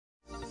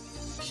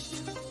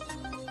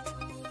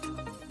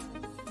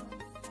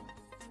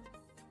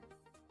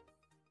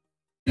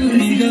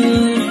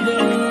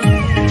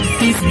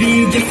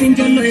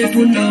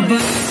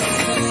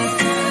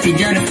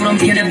From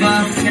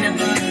Canada,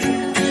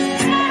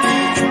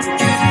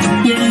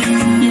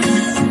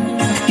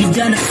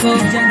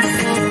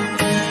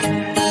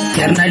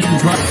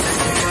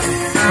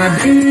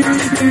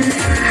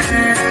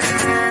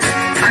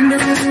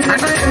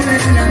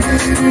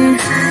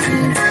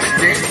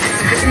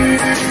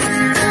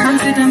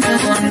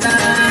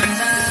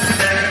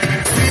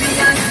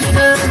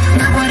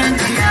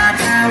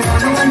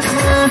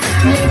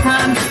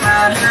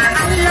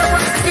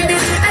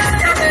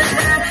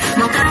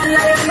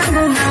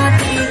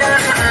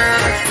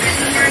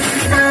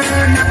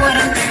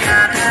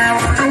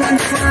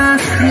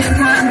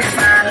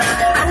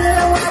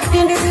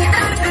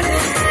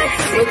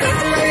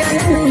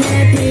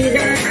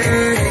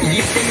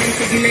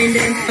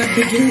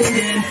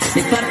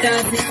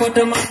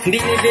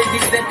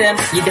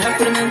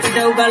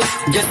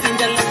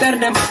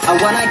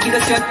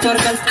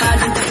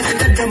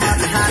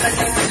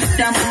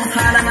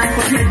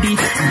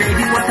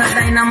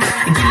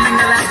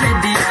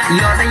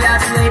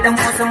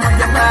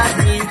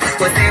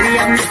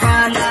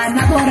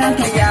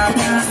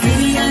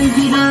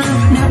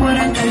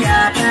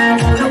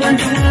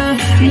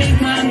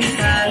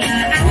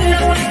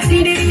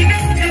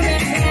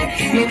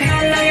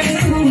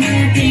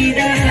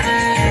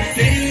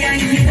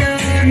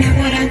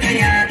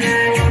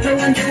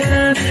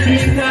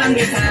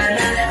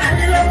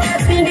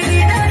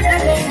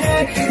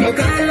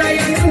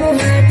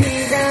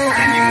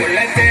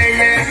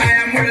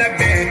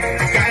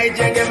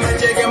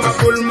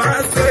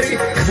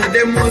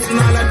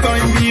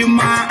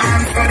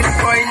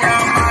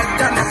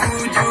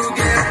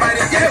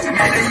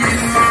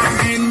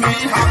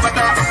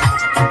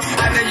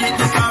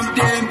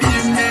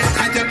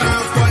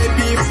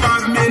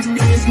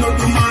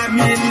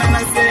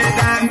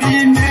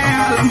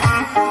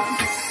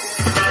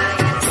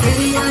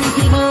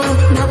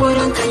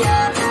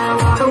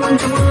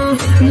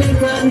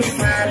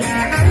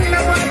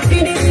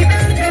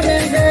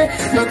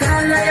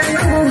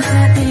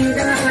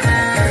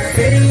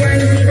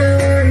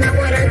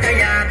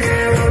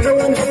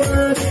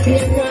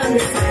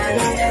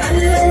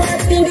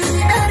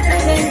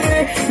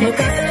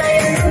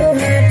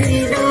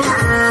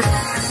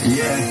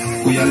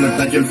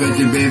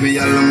 baby,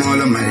 yalla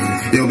mola may.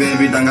 Yo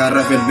baby, danga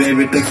rafet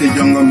baby, taxi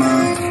jongo ma.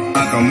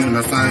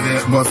 Akamuna sange,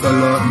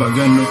 bosolo,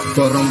 baganu,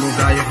 torombu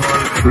gayu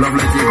hol. Love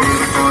like you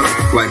beautiful.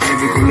 Why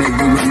baby, kule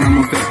bugu,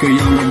 namu fekku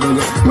yongo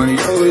bugu. Mani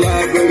yo la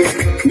bugu,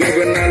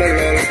 nigga nala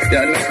lola.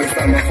 Ya naku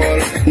sama hol,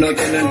 no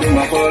kenen di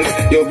ma hol.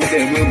 Yo bude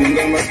bugu,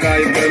 ngama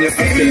kayu banyo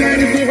fekki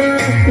lari.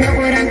 Na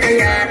orang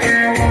kaya,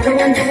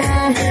 kawan jawa,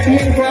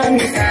 ningwa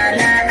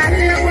misala.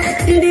 Allah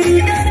wakti diri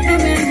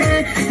terkemenge,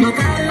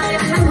 makala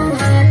yang namu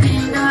hati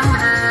na.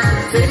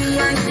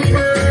 Serian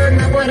kita,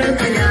 na orang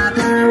kaya,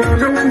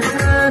 kawan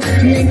jawa,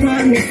 ningwa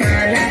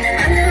misala.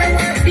 Allah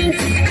wakti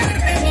diri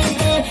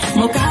terkemenge,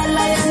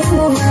 makala yang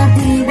namu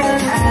hati na.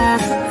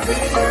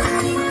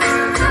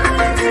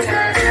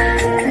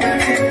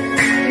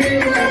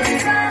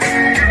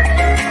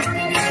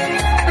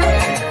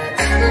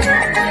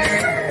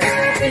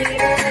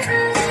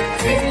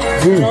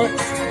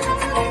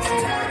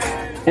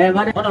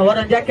 Mana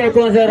orang jaket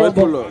konser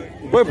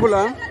boy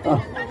pula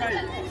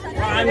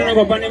Amino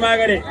ko bandi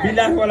magare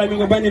billahi wala mi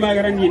ko bandi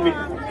magare ngin mi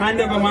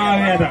hande ko ma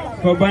weta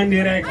ko bandi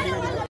rek